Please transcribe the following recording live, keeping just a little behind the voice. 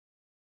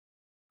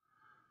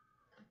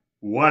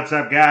What's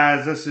up,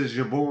 guys? This is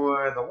your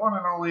boy, the one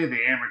and only,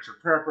 the Amateur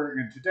Prepper,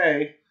 and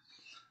today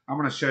I'm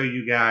going to show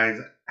you guys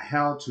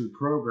how to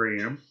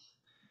program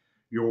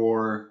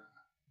your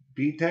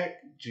Btech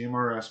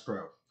GMRS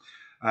Pro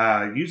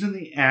using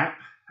the app,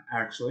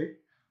 actually,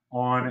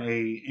 on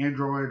a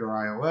Android or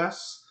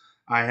iOS.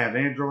 I have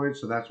Android,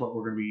 so that's what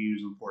we're going to be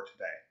using for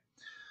today.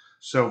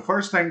 So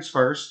first things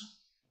first,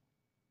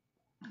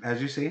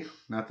 as you see,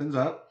 nothing's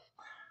up.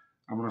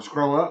 I'm going to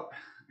scroll up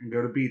and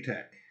go to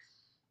Btech.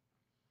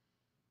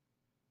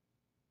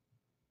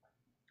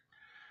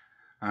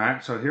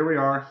 Alright, so here we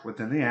are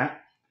within the app,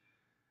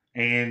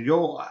 and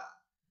you'll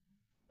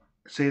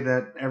see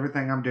that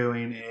everything I'm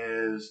doing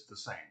is the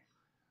same.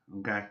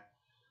 Okay,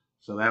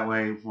 so that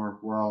way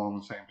we're all on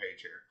the same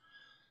page here.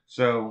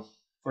 So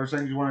first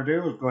thing you want to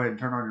do is go ahead and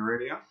turn on your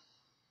radio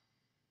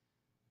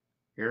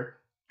here.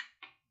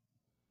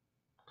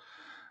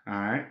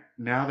 Alright,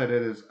 now that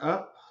it is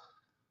up,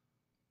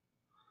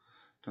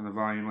 turn the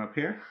volume up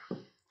here.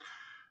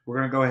 We're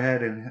going to go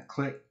ahead and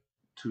click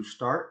to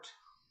start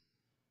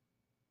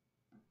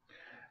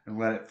and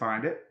let it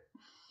find it.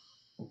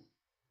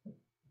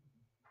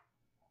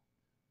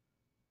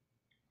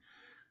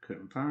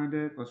 Couldn't find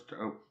it.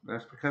 Oh,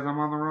 that's because I'm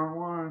on the wrong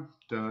one.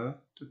 Duh.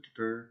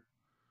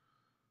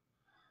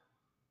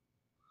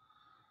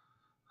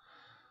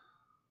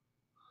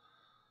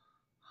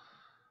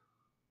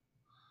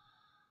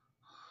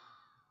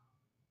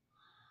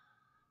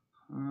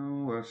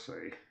 Oh, let's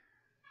see.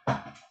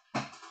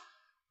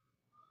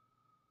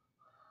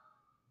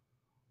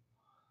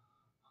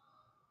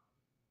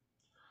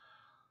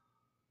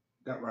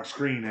 Got my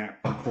screen app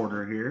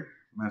recorder here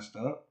messed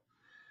up.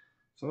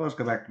 So let's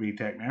go back to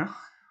Btech now.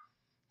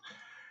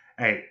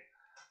 Hey,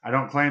 I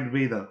don't claim to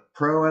be the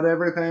pro at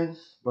everything,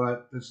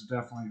 but this is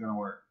definitely going to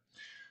work.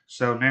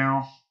 So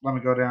now let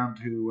me go down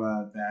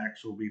to the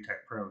actual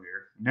Btech Pro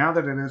here. Now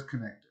that it is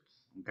connected,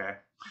 okay.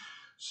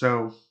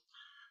 So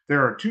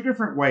there are two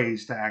different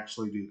ways to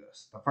actually do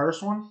this. The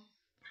first one,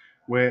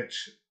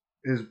 which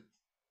is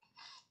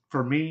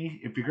for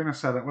me, if you're going to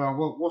set it, well,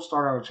 we'll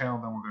start out a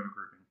channel, then we'll go to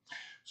grouping.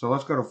 So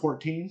let's go to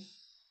 14,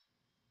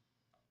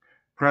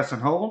 press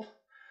and hold,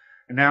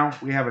 and now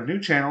we have a new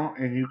channel,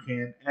 and you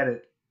can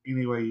edit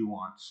any way you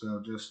want. So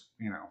just,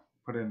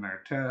 put in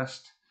there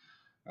test,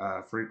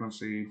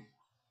 frequency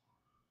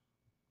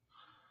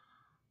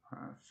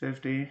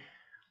 50.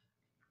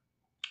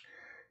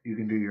 You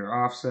can do your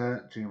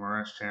offset,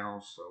 GMRS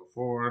channels, so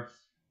forth.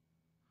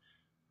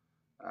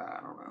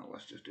 I don't know,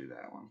 let's just do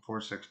that one.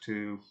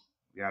 462,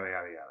 yada,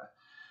 yada, yada.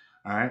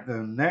 All right,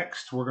 then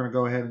next we're going to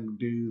go ahead and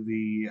do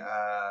the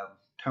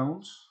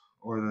tones,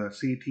 or the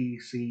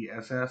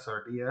CTCSS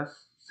or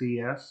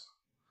DCS.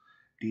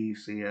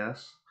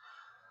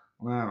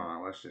 Well, I don't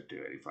know, let's just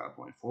do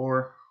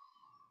 85.4.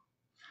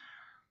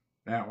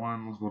 That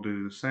one we'll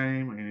do the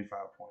same,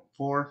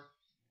 85.4.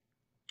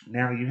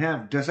 Now you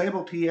have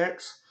Disable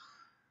TX.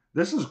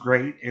 This is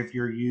great if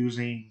you're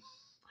using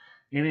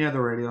any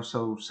other radio.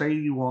 So say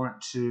you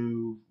want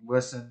to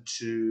listen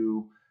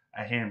to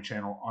a ham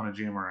channel on a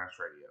GMRS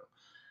radio.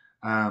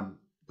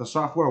 The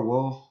software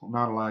will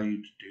not allow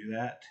you to do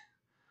that.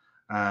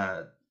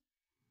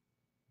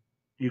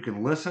 You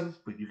can listen,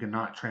 but you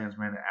cannot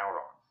transmit it out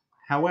on.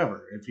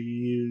 However, if you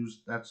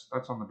use, that's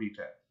on the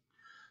Btech.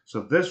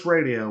 So this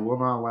radio will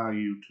not allow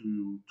you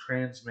to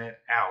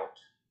transmit out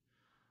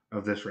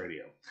of this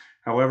radio.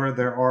 However,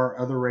 there are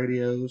other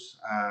radios.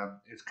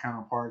 Its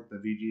counterpart, the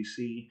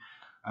VGC,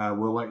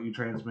 will let you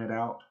transmit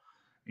out,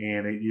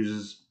 and it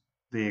uses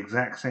the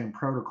exact same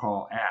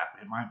protocol app.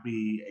 It might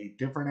be a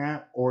different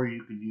app, or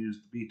you can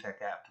use the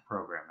Btech app to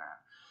program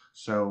that.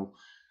 So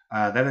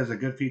that is a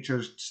good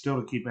feature still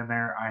to keep in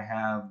there. I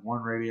have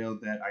one radio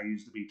that I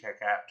use the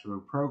Btech app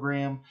to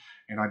program,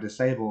 and I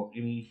disable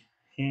any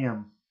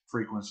ham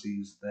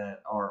frequencies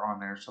that are on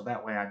there, so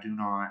that way I do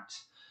not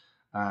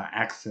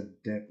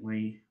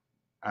accidentally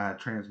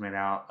transmit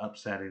out,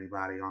 upset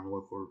anybody on the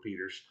local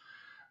repeaters.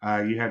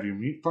 You have your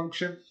mute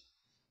function.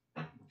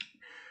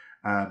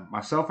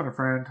 Myself and a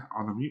friend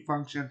on the mute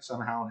function,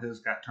 somehow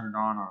his got turned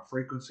on a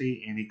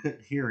frequency, and he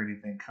couldn't hear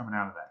anything coming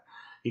out of that.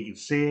 He could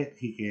see it.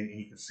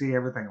 He could see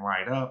everything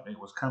light up. It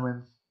was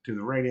coming to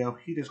the radio.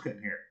 He just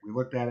couldn't hear it. We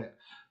looked at it,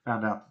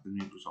 found out that the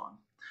mute was on.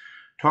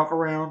 Talk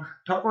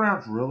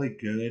around's really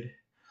good.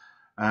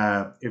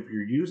 If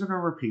you're using a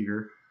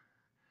repeater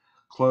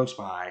close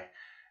by,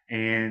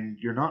 and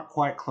you're not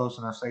quite close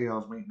enough, say I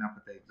was meeting up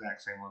at the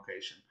exact same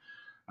location,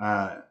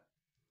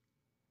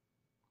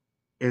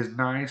 is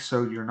nice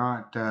so you're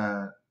not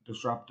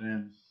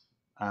disrupting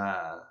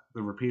the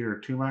repeater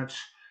too much.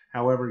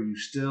 However, you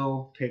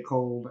still take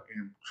hold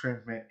and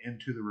transmit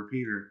into the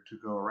repeater to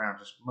go around.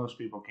 Just most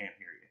people can't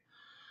hear you.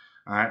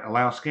 All right,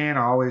 allow scan.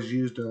 I always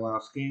use to allow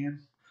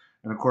scan.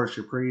 And of course,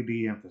 your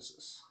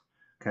pre-de-emphasis.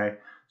 Okay,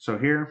 so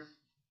here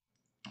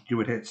you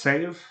would hit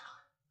save.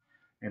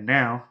 And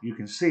now you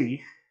can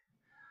see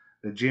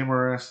the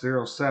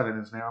GMRS 07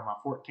 is now my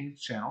 14th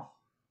channel.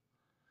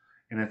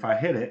 And if I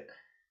hit it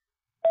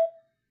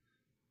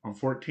on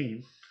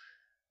 14,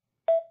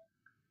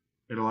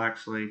 it'll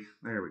actually,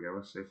 there we go.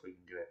 Let's see if we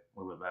can get it a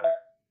little bit better.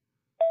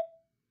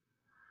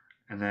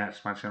 And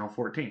that's my channel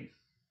 14.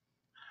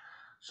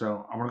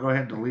 So I'm going to go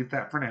ahead and delete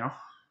that for now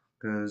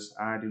because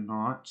I do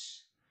not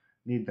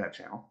need that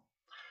channel.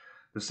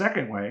 The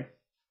second way,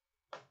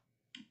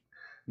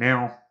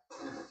 now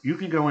you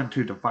can go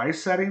into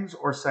device settings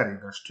or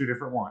settings. There's two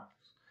different ones.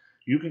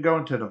 You can go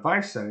into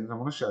device settings, I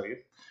want to show you,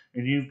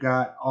 and you've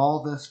got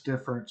all this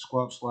different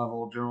squelch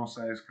level, general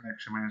size,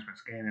 connection management,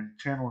 scanning,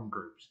 channel and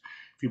groups.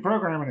 If you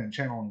program it in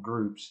channel and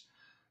groups,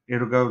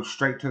 it'll go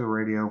straight to the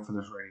radio for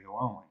this radio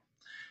only.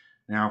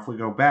 Now, if we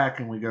go back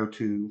and we go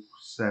to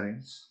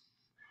settings,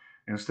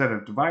 instead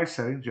of device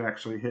settings, you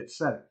actually hit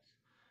settings.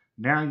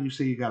 Now you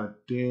see you got a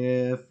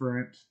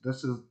different,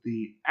 this is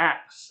the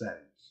app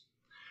settings.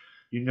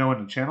 You can go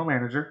into channel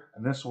manager,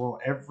 and this will,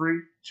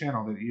 every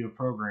channel that you have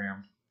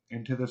programmed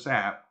into this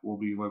app will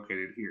be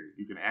located here.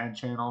 You can add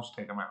channels,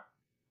 take them out.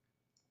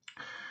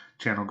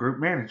 Channel group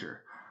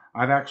manager.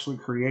 I've actually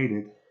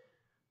created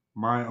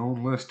my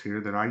own list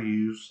here that I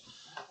use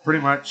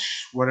pretty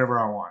much whatever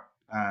I want.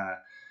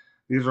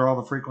 These are all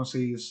the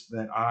frequencies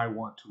that I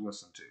want to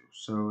listen to.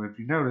 So if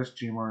you notice,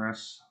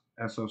 GMRS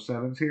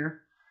SO7's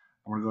here.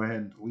 I'm going to go ahead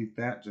and delete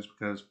that just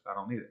because I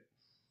don't need it.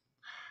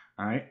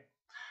 All right.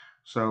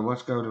 So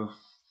let's go to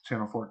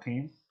channel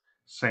 14.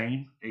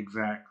 Same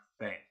exact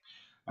thing.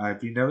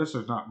 If you notice,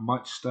 there's not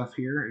much stuff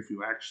here. If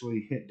you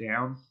actually hit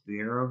down the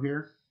arrow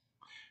here,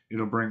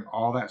 it'll bring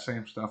all that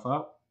same stuff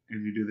up,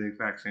 and you do the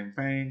exact same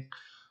thing.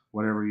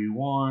 Whatever you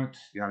want,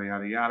 yada,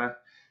 yada, yada.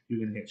 You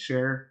can hit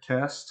share,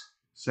 test,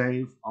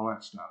 save, all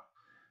that stuff.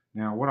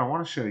 Now, what I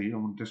want to show you,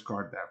 I'm going to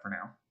discard that for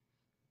now,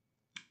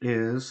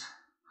 is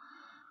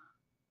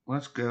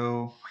let's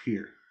go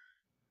here.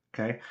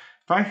 Okay.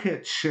 If I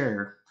hit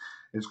share,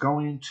 it's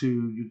going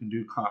to, you can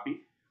do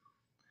copy.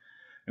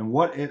 And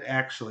what it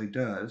actually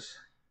does,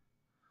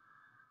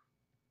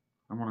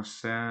 I'm going to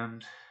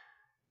send,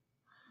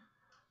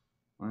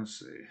 let's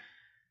see.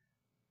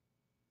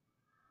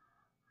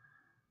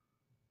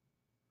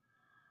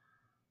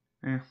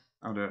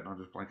 I'll do it and I'll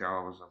just blank out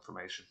all this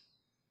information.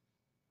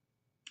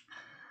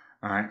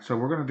 All right, so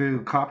we're going to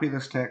do copy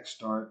this text,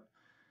 start.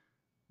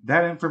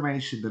 That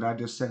information that I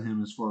just sent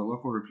him is for a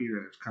local repeater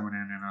that's coming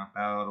in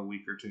about a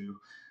week or two,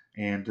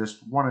 and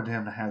just wanted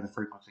him to have the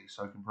frequency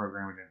so he can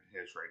program it into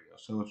his radio.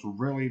 So it's a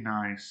really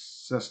nice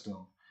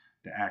system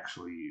to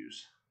actually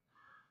use.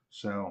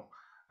 So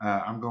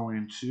I'm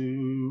going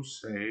to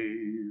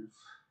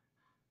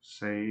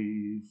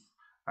save.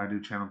 I do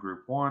channel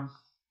group 1.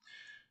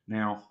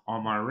 Now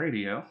on my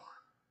radio,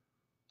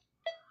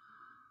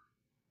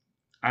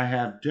 I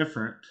have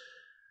different,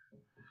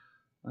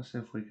 let's see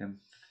if we can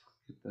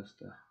get this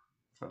to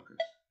focus.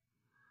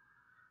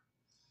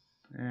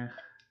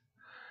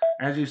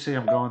 As you see,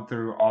 I'm going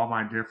through all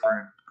my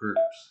different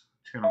groups,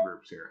 channel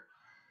groups here.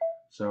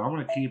 So I'm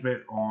going to keep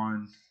it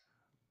on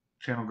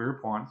channel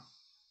group 1.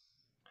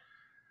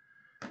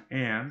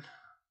 And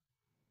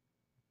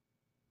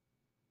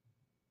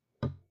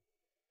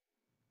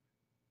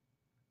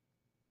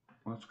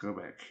let's go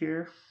back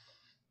here.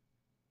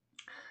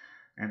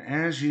 And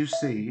as you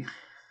see,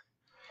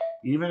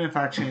 even if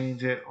I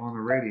change it on the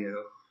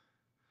radio,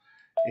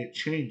 it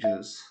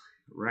changes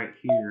right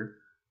here.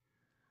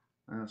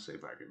 Let's see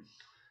if I can.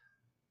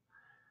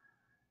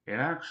 It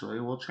actually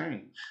will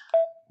change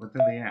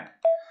within the app.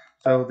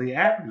 So the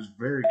app is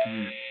very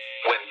communicative.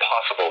 When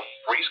possible,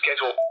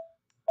 reschedule.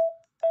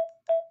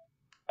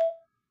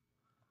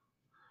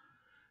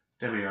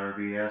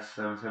 WRVS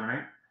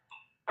 778.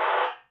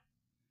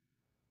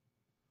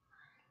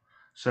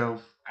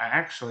 So I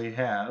actually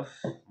have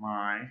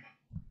my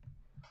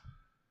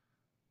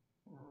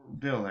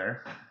deal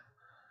there.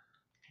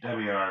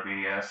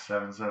 WRVS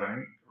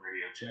 778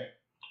 radio check.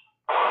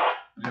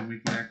 And we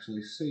can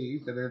actually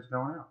see that it's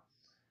going out.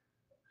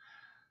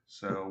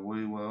 So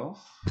we will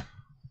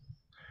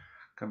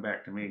come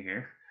back to me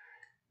here.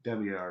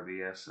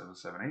 WRVS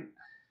 778.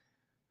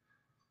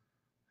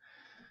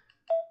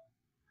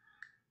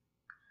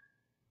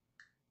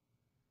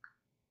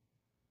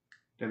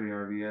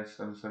 WRVS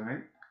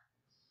 778.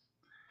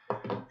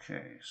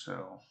 Okay,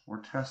 so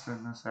we're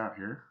testing this out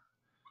here.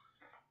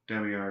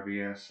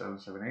 WRVS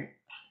 778.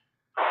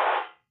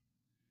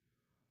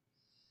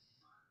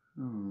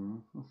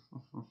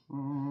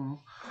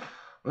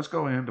 Let's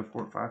go into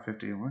port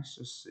 550 and let's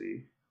just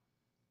see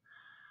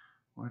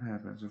what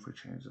happens if we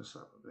change this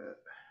up a bit.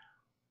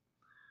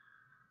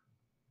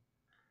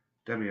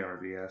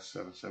 WRVS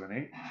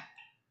 778.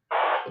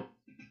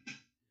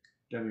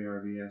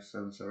 WRVS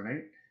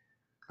 778.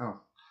 Oh,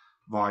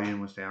 volume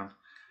was down.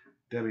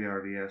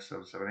 WRVS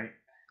 778.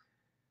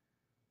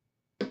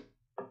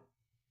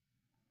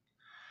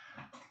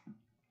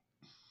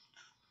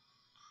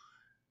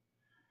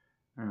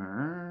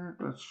 Alright,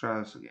 let's try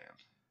this again.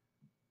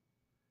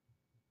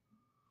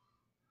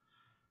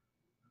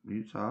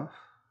 Mute's off.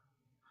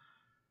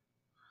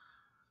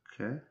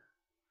 Okay.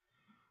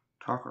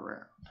 Talk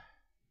around.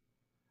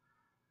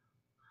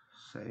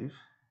 Save.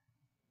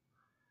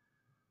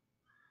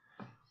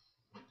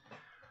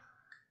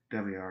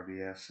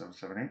 WRVS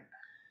 778.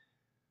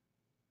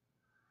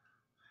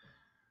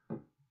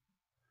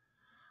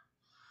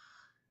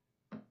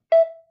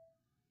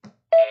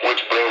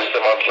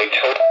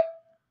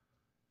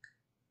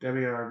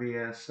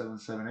 WRVS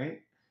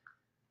 778.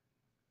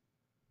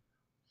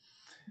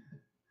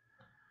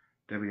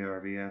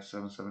 WRVS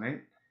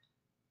 778.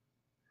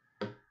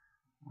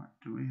 What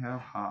do we have?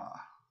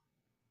 Ha.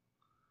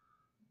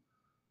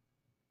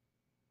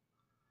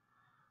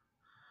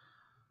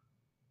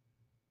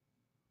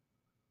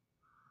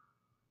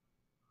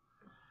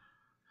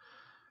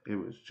 It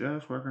was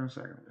just working a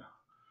second ago.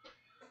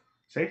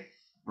 See?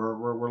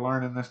 We're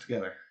learning this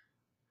together.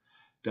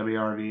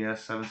 WRVS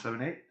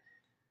 778.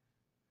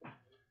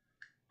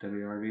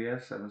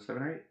 WRVS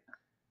 778.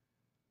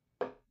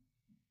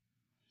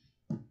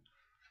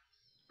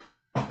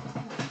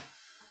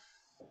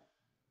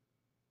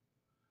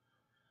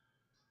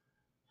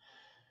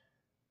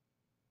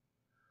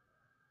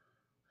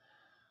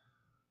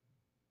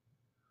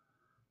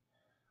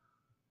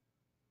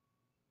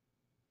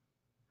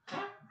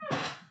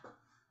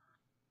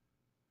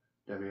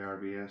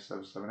 WRVS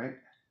 778.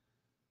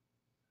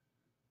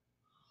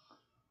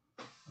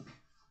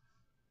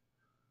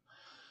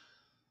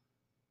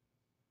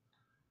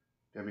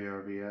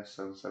 WRVS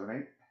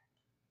 778.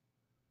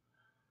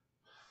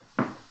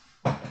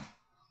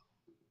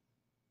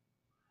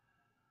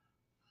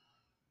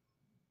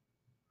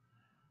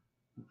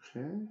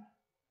 Okay.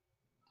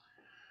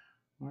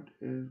 What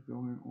is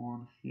going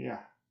on here?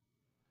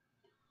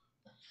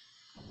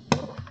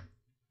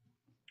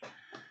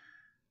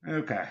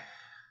 Okay.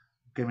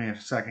 Give me a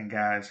second,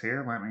 guys,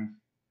 here. Let me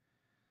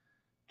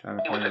try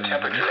to play The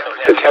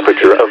it.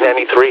 temperature of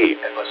 93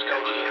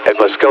 at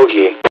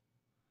Muskogee.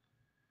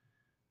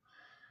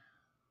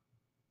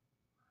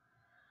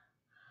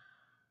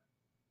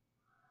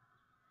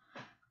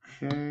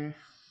 Okay.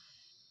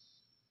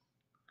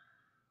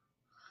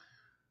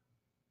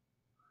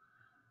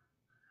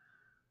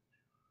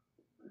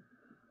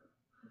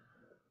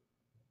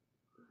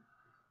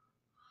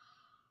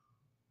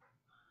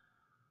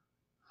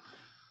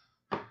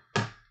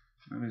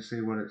 Let me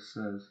see what it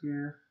says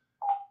here.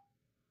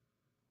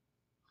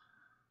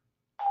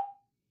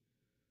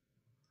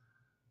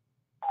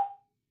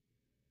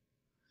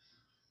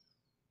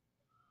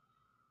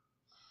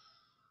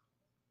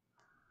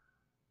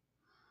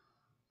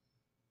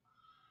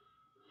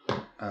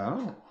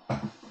 Oh.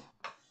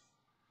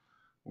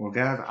 Well,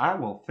 guys, I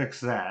will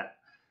fix that.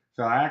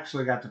 So I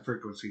actually got the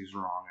frequencies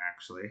wrong,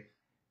 actually.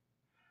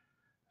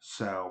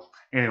 So,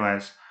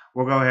 anyways,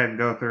 we'll go ahead and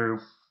go through.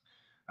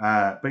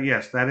 But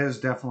yes, that is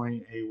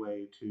definitely a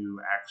way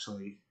to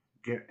actually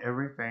get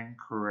everything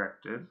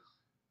corrected.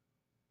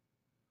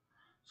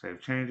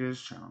 Save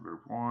changes, channel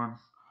group 1.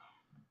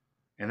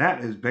 And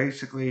that is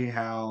basically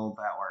how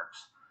that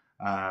works.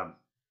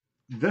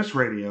 This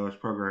radio is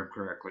programmed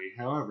correctly.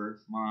 However,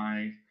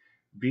 my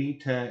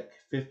Btech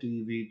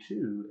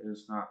 50V2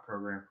 is not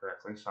programmed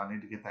correctly, so I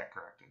need to get that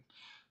corrected.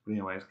 But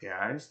anyways,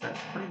 guys, that's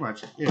pretty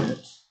much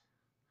it.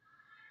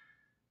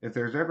 If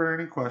there's ever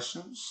any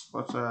questions,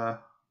 let's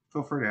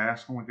feel free to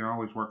ask them. We can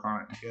always work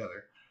on it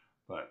together.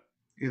 But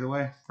either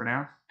way, for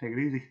now, take it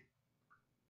easy.